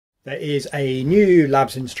There is a new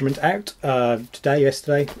labs instrument out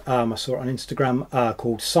yesterday. I saw it on Instagram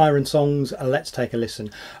called Siren Songs. Let's take a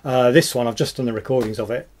listen. This one, I've just done the recordings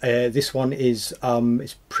of it. This one is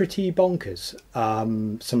it's pretty bonkers,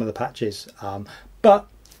 some of the patches, but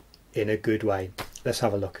in a good way. Let's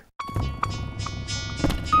have a look.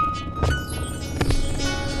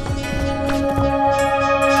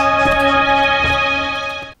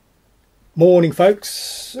 Morning,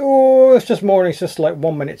 folks. Oh, it's just morning. It's just like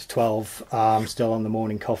 1 minute to 12. I'm still on the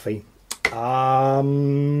morning coffee.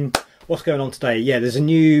 What's going on today? Yeah, there's a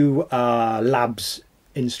new labs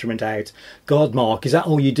instrument out. God, Mark, is that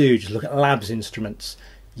all you do? Just look at labs instruments?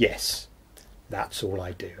 Yes, that's all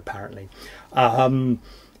I do, apparently.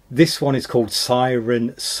 This one is called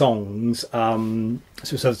Siren Songs. So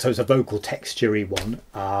it's a vocal texture-y one.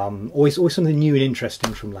 Always something new and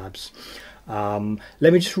interesting from labs.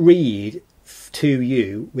 Let me just read to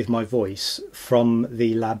you with my voice from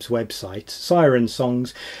the labs website, Siren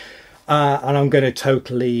Songs, and I'm going to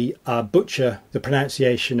totally butcher the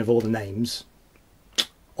pronunciation of all the names,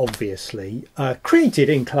 obviously. Created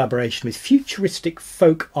in collaboration with futuristic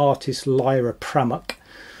folk artist Lyra Pramuk.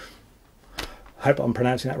 I hope I'm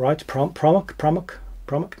pronouncing that right. Pramuk.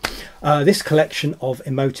 This collection of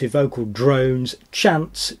emotive vocal drones,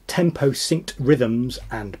 chants, tempo-synced rhythms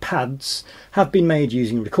and pads have been made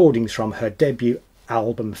using recordings from her debut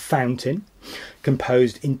album Fountain,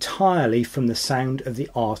 composed entirely from the sound of the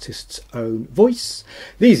artist's own voice.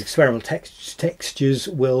 These experimental textures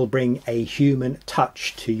will bring a human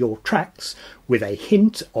touch to your tracks with a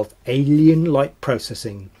hint of alien-like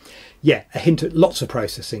processing. Yeah, a hint at lots of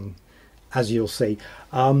processing, as you'll see,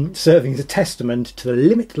 serving as a testament to the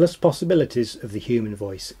limitless possibilities of the human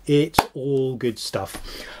voice. It's all good stuff.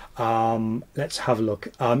 Let's have a look.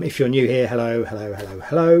 If you're new here,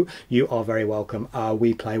 hello. You are very welcome.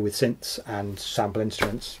 We play with synths and sample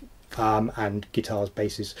instruments and guitars,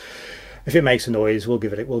 basses. If it makes a noise, we'll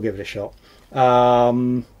give it a shot.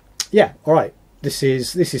 Yeah, all right. This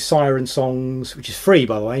is Siren Songs, which is free,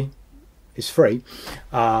 by the way. It's free.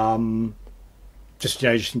 Just you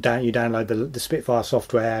download the Spitfire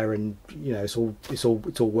software, and you know it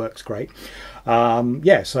all works great.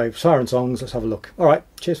 Yeah, so Siren Songs. Let's have a look. All right,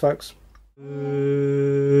 cheers, folks.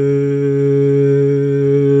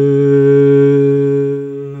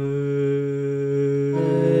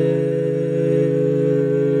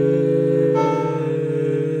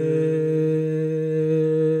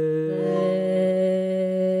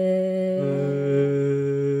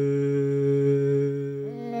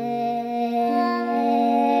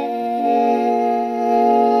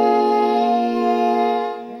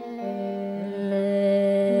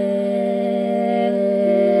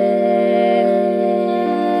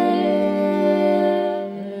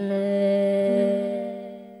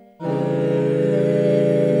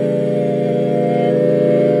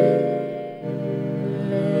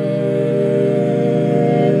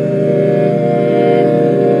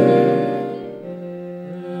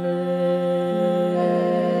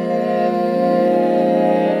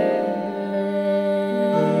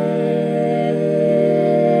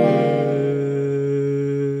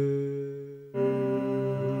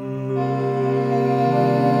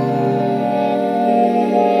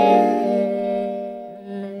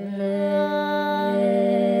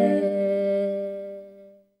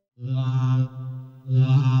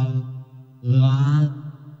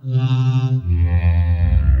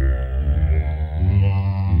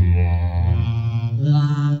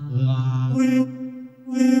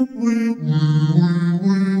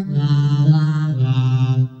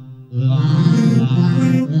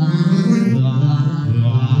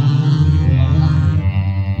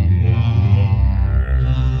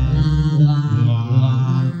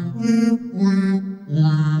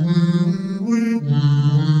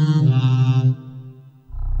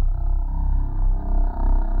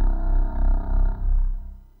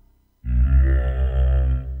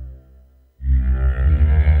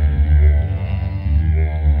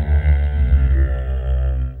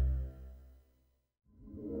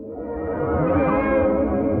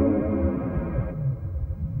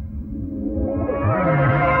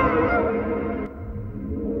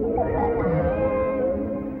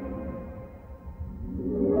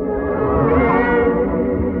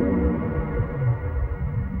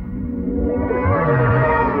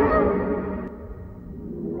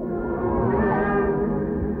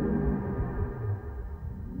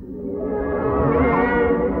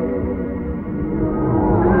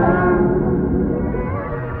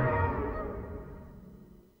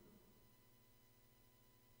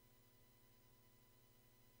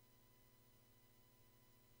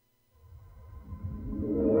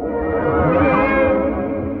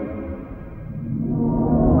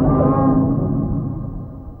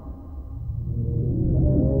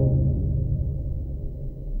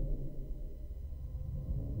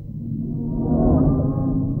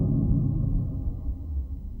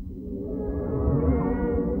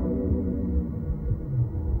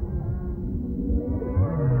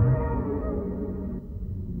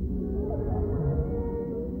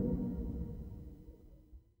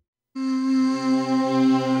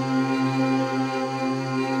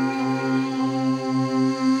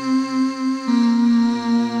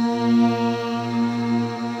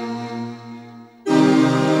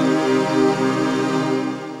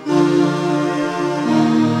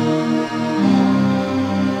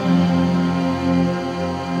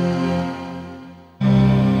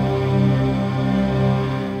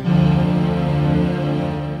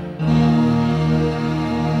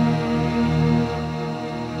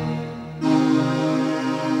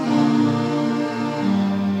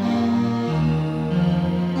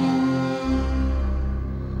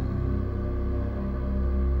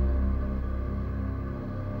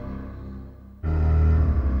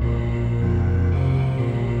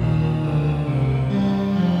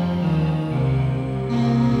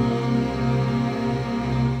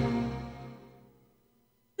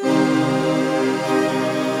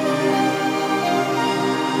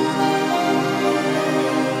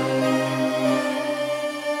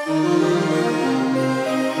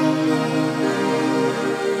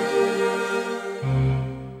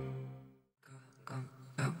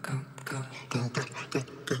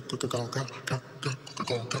 Go,